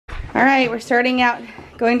All right, we're starting out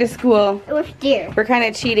going to school. With deer. We're kind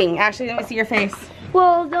of cheating. Actually, let me see your face.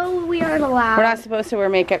 Well, though we aren't allowed. We're not supposed to wear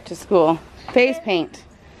makeup to school. Face paint.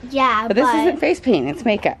 Yeah, but this isn't face paint, it's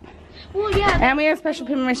makeup. Well, yeah. And we have special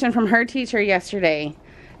permission from her teacher yesterday,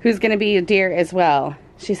 who's going to be a deer as well.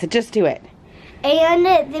 She said, just do it. And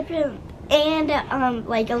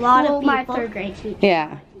like a lot of people. My 3rd grade teacher.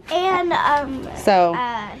 Yeah. And so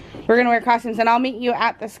we're gonna wear costumes, and I'll meet you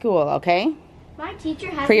at the school, okay? My teacher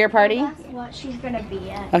hasn't for your party. told us what she's gonna be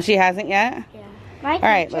at. Oh, she hasn't yet. Yeah. My teacher,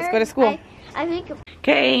 all right, let's go to school. I think.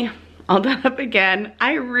 Okay, all done up again.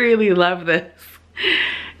 I really love this.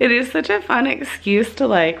 It is such a fun excuse to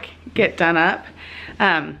like get done up.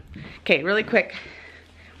 Okay, really quick.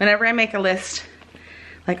 Whenever I make a list,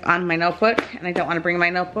 like on my notebook, and I don't want to bring my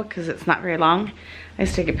notebook because it's not very long, I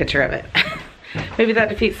just take a picture of it. Maybe that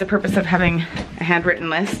defeats the purpose of having a handwritten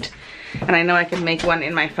list, and I know I can make one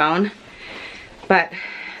in my phone, but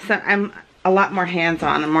so I'm a lot more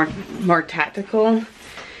hands-on and more tactical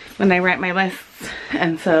when I write my lists,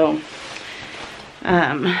 and so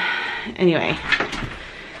anyway,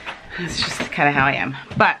 that's just kind of how I am.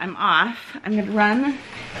 But I'm off. I'm gonna run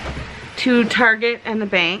to Target and the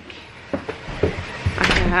bank. It's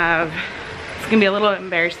gonna be a little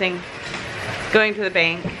embarrassing going to the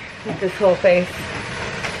bank with this whole face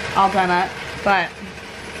all done up, but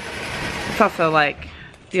it's also like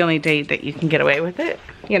the only day that you can get away with it,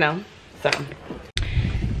 you know, so.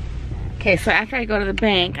 Okay, so after I go to the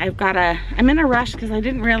bank, I'm in a rush because I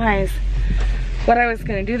didn't realize what I was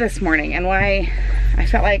gonna do this morning and why I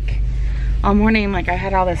felt like all morning like I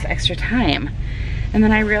had all this extra time. And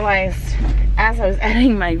then I realized as I was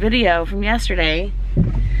editing my video from yesterday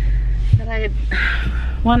that I had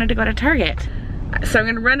wanted to go to Target. So I'm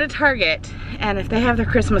gonna run to Target, and if they have their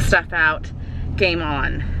Christmas stuff out, game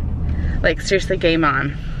on. Like seriously, game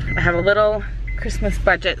on. I have a little Christmas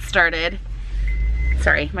budget started.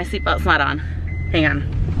 Sorry, my seatbelt's not on. Hang on.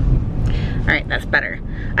 All right, that's better.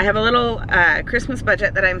 I have a little Christmas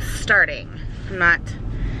budget that I'm starting. I'm not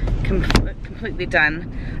completely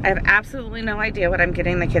done. I have absolutely no idea what I'm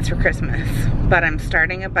getting the kids for Christmas, but I'm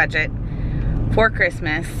starting a budget for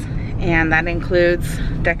Christmas, and that includes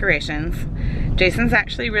decorations. Jason's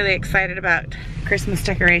actually really excited about Christmas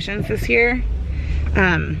decorations this year.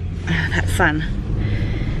 That sun.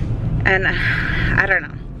 And I don't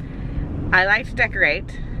know. I like to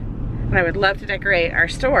decorate, and I would love to decorate our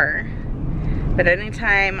store, but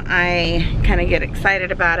anytime I kind of get excited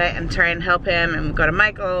about it and try and help him and go to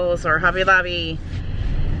Michael's or Hobby Lobby,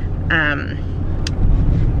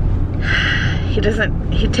 he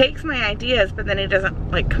takes my ideas, but then he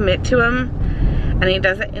doesn't like commit to them, and he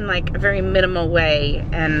does it in like a very minimal way.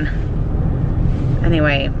 And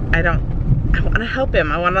anyway, I want to help him.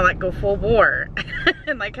 I want to like go full bore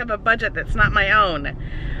and like have a budget that's not my own,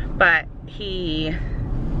 but I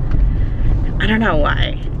don't know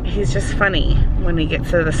why. He's just funny when he gets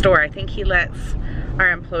to the store. I think he lets our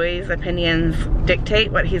employees' opinions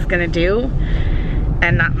dictate what he's gonna do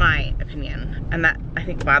and not my opinion. And that I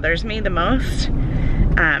think bothers me the most,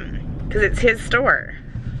 because it's his store.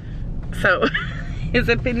 So his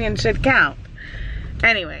opinion should count.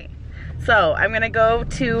 Anyway, so I'm gonna go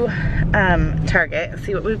to Target and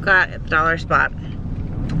see what we've got at the dollar spot.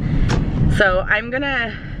 So I'm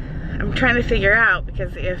trying to figure out,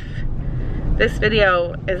 because if this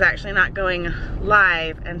video is actually not going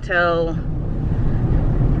live until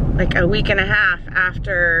like a week and a half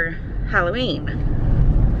after Halloween.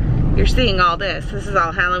 You're seeing all this. This is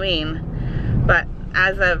all Halloween. But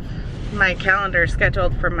as of my calendar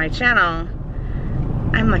scheduled for my channel,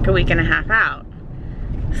 I'm like a week and a half out.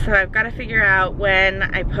 So I've got to figure out when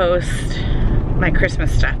I post my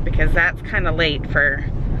Christmas stuff, because that's kind of late for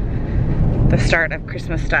the start of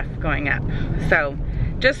Christmas stuff going up. So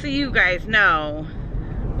just so you guys know,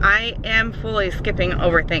 I am fully skipping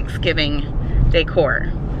over Thanksgiving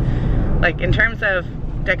decor. Like in terms of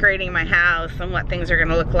decorating my house and what things are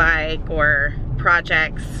gonna look like, or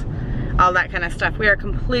projects, all that kind of stuff, we are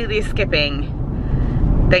completely skipping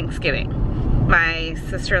Thanksgiving. My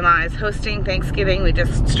sister-in-law is hosting Thanksgiving. We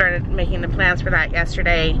just started making the plans for that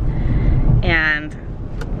yesterday, and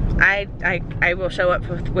I will show up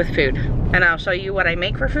with food, and I'll show you what I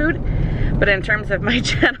make for food. But in terms of my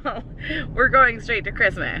channel, we're going straight to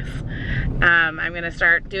Christmas. I'm gonna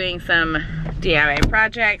start doing some DIY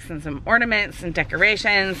projects and some ornaments and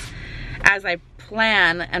decorations as I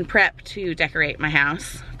plan and prep to decorate my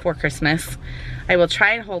house for Christmas. I will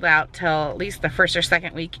try and hold out till at least the first or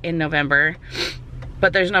second week in November,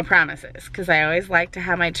 but there's no promises, because I always like to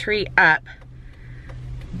have my tree up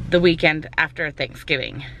the weekend after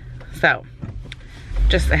Thanksgiving. So,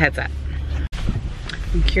 just a heads up.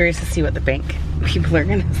 I'm curious to see what the bank people are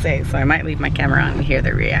gonna say, so I might leave my camera on to hear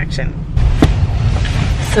their reaction.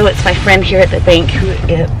 So it's my friend here at the bank who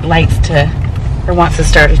likes to, or wants to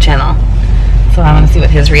start a channel. So I want to see what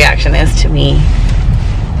his reaction is to me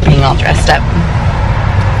being all dressed up.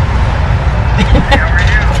 Hey, how are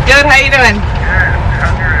you? Good, how you doing? Good.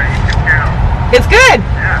 How's your YouTube channel? It's good.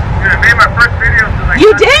 Yeah. Dude, I made my first video. So like,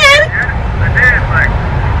 You did? Yeah, I did. Like,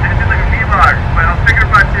 I did like a vlog, but I was thinking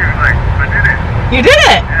about you. Like, I did it. You did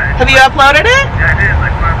it? Yeah, Have you uploaded it? Yeah, I did.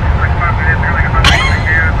 Like 5 minutes. There were like 100 something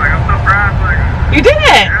views. Like, I'm so proud. Like, You did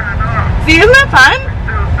it? yeah, I know. See, isn't that fun?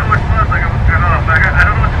 So much fun. Like, I was good off. Like, I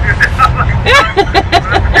don't know what to do now. Like, but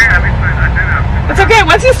that's okay. At least I did it. It's okay.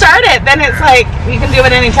 Once you start it, then it's like you can do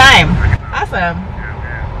it anytime. Awesome.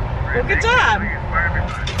 Well, good job.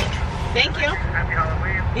 Thank you. Happy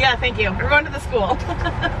Halloween. Yeah, thank you. We're going to the school.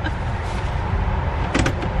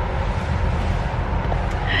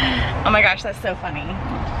 Oh my gosh, that's so funny.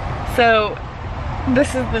 So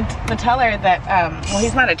this is the teller that, well,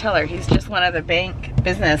 he's not a teller. He's just one of the bank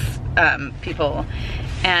business people.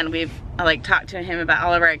 And we've like talked to him about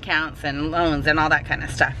all of our accounts and loans and all that kind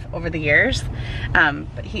of stuff over the years.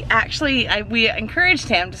 But he actually, we encouraged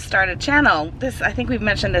him to start a channel. I think we've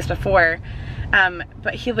mentioned this before,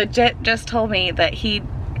 but he legit just told me that he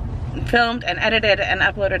filmed and edited and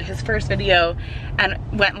uploaded his first video and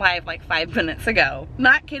went live like 5 minutes ago.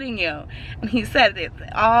 Not kidding you. And he said it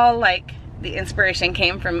all like the inspiration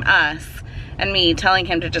came from us and me telling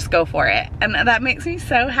him to just go for it. And that makes me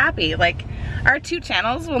so happy. Like, our two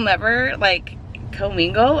channels will never like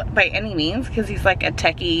commingle by any means, because he's like a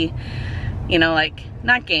techie, you know, like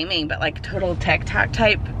not gaming, but like total tech talk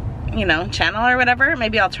type, you know, channel or whatever.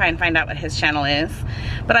 Maybe I'll try and find out what his channel is.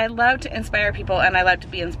 But I love to inspire people, and I love to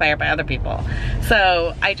be inspired by other people.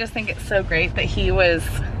 So I just think it's so great that he was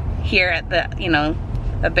here at the, you know,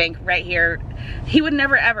 the bank right here. He would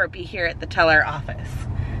never ever be here at the teller office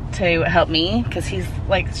to help me, because he's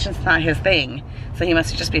like, it's just not his thing. So he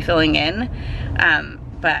must just be filling in.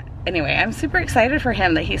 But anyway, I'm super excited for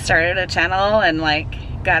him that he started a channel and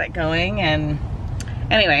like got it going. And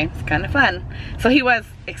anyway, it's kind of fun. So he was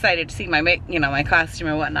excited to see my, you know, my costume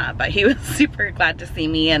and whatnot, but he was super glad to see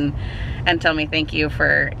me and tell me thank you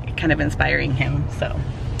for kind of inspiring him. So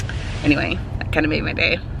anyway, that kind of made my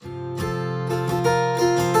day.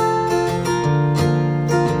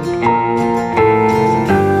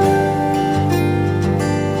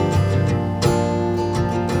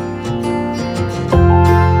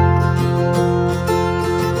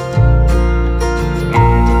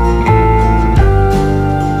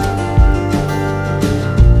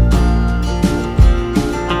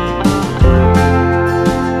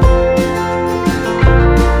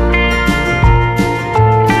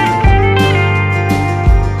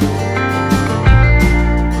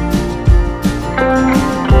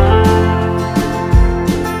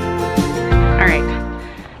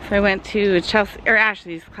 So I went to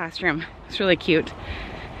Ashley's classroom. It's really cute.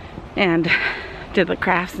 And did the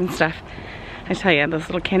crafts and stuff. I tell you, those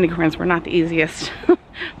little candy corns were not the easiest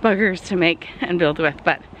buggers to make and build with,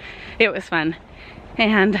 but it was fun.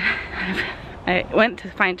 And I went to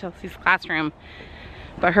find Chelsea's classroom,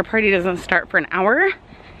 but her party doesn't start for an hour,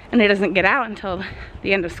 and it doesn't get out until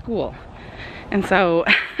the end of school. And so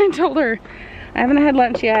I told her, I haven't had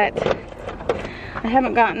lunch yet. I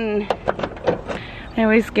haven't gotten, I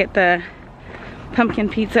always get the pumpkin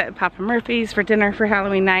pizza at Papa Murphy's for dinner for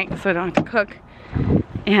Halloween night, so I don't have to cook.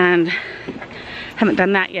 And haven't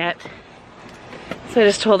done that yet. So I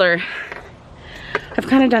just told her, I've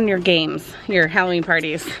kind of done your games, your Halloween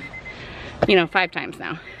parties, you know, 5 times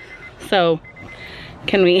now. So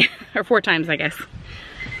can we, or 4 times I guess,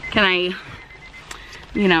 can I,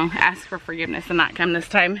 you know, ask for forgiveness and not come this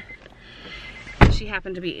time? She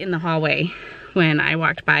happened to be in the hallway when I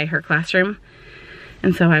walked by her classroom.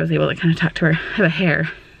 And so I was able to kind of talk to her about hair.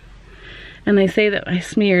 And they say that I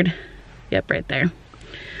smeared, yep, right there.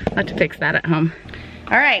 I'll have to fix that at home.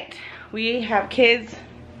 All right, we have kids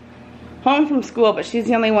home from school, but she's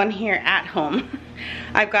the only one here at home.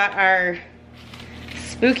 I've got our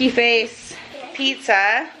spooky face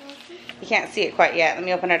pizza. You can't see it quite yet. Let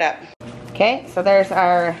me open it up. Okay, so there's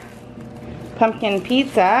our pumpkin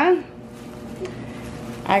pizza.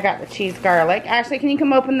 I got the cheese garlic. Ashley, can you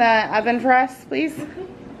come open the oven for us, please?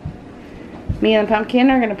 Me and the pumpkin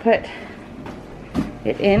are gonna put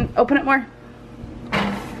it in. Open it more.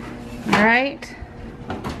 All right.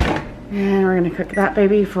 And we're gonna cook that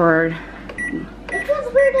baby for...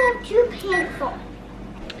 Because we're gonna have 2 pants on.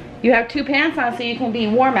 You have 2 pants on so you can be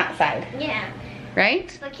warm outside. Yeah.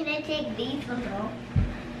 Right? But can I take these ones off?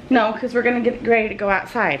 No, because we're gonna get ready to go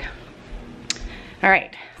outside. All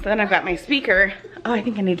right, So then I've got my speaker. Oh, I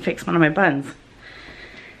think I need to fix one of my buns.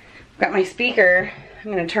 I've got my speaker. I'm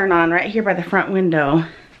gonna turn on right here by the front window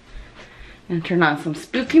and turn on some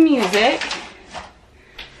spooky music.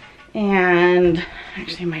 And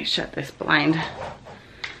actually I might shut this blind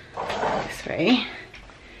this way.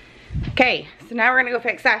 Okay, so now we're gonna go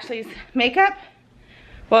fix Ashley's makeup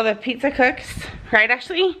while the pizza cooks. Right,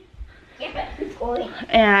 Ashley? Yeah.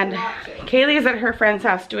 And Kaylee is at her friend's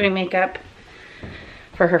house doing makeup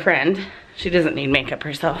for her friend. She doesn't need makeup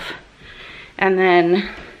herself. And then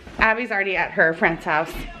Abby's already at her friend's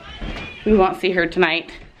house. We won't see her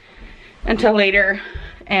tonight until later.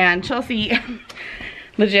 And Chelsea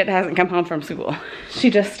legit hasn't come home from school.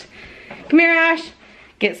 She just, come here Ash,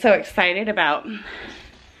 gets so excited about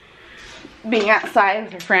being outside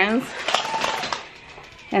with her friends.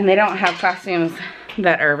 And they don't have costumes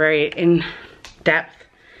that are very in depth.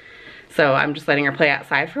 So I'm just letting her play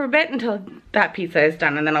outside for a bit until that pizza is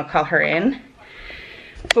done, and then I'll call her in.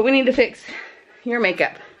 But we need to fix your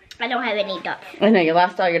makeup. I don't have any dots. I know, you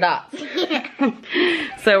lost all your dots.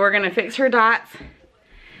 So we're gonna fix her dots.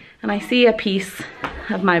 And I see a piece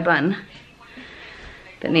of my bun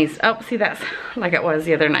that needs, oh, see, that's like it was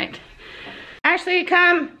the other night. Ashley,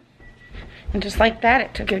 come. And just like that,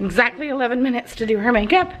 it took exactly 11 minutes to do her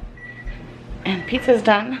makeup. And pizza's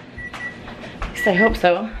done. At least I hope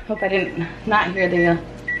so. Hope I didn't not hear the,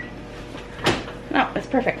 no, it's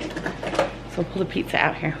perfect. So we'll pull the pizza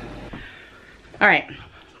out here. All right,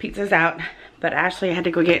 pizza's out, but Ashley had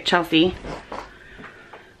to go get Chelsea.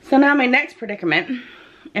 So now my next predicament,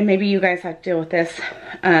 and maybe you guys have to deal with this,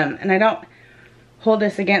 and I don't hold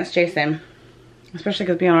this against Jason, especially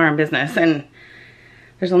because we own our own business, and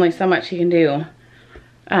there's only so much he can do.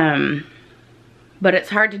 But it's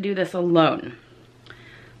hard to do this alone.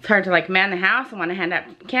 It's hard to like man the house and want to hand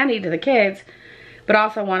out candy to the kids, but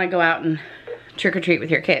also want to go out and trick or treat with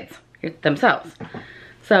your kids themselves.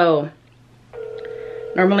 So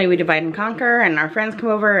normally we divide and conquer, and our friends come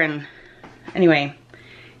over, and anyway,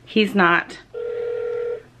 he's not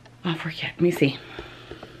off work yet. Let me see.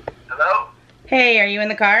 Hello? Hey, are you in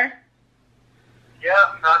the car?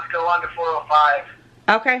 Yep, about to go on to 405.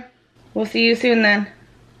 Okay, we'll see you soon then.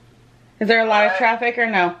 Is there a lot of Alright. traffic or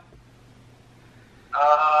no?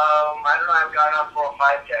 I don't know, I haven't gotten on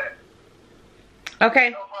 405 yet.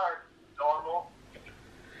 Okay, So far, normal.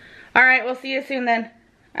 all right, we'll see you soon then.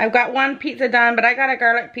 I've got one pizza done, but I got a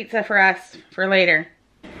garlic pizza for us for later.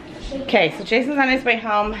 Okay, so Jason's on his way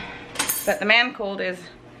home, but the man cold is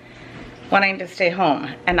wanting to stay home,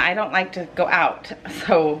 and I don't like to go out.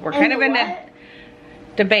 So we're kind of in a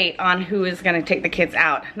debate on who is gonna take the kids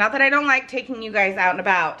out. Not that I don't like taking you guys out and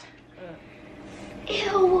about.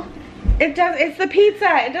 Ew. It's the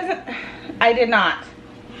pizza. It doesn't, I did not.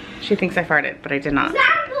 She thinks I farted, but I did not.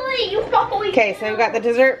 Exactly. You always Okay, so we've got the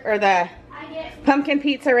dessert, or the pumpkin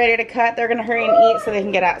pizza ready to cut. They're gonna hurry and eat so they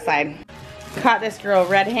can get outside. Caught this girl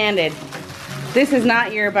red-handed. This is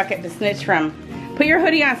not your bucket to snitch from. Put your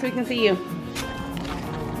hoodie on so we can see you.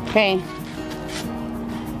 Okay.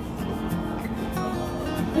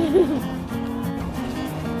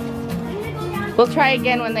 We'll try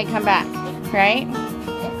again when they come back, right?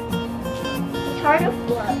 It's hard to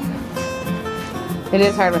flip. It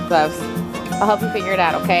is hard with gloves. I'll help you figure it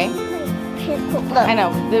out, okay? I know,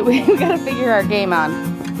 we gotta figure our game on.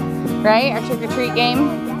 Right? Our trick-or-treat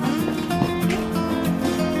game?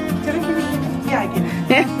 Yeah, I get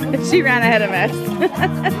it. She ran ahead of us.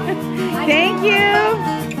 Thank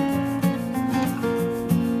you.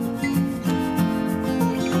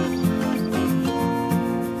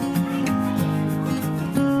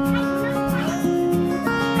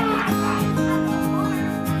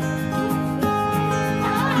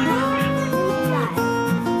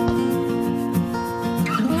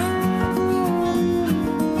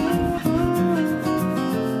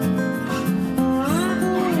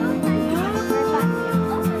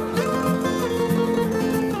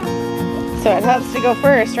 So it helps to go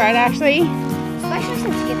first, right, Ashley? Especially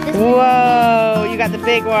since you get this. Whoa, you got the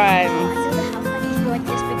big one. I know the house that used to go like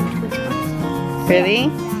this big with Twitch cards. Really?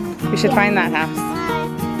 We should find that house.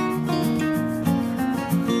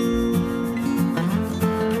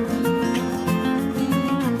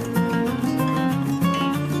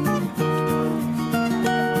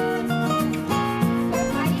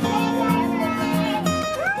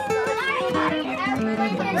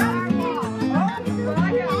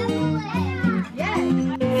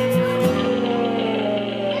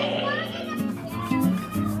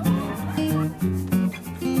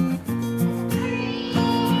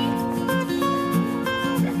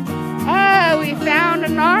 Found a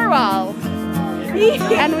narwhal.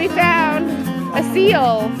 And we found a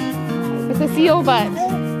seal with a seal butt.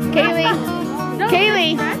 Kaylee.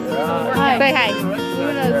 Kaylee. Say hi.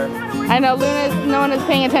 I know Luna's, no one is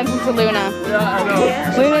paying attention to Luna.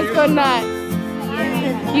 Luna's going nuts.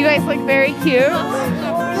 You guys look very cute.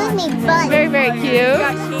 Very, very cute.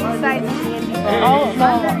 Oh,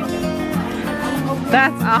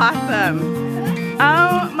 that's awesome.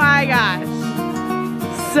 Oh my gosh.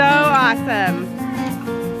 So awesome.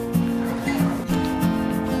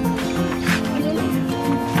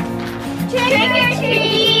 Trick or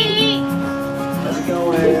treat! Let's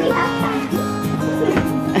go in.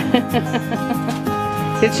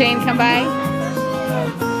 Did Shane come by?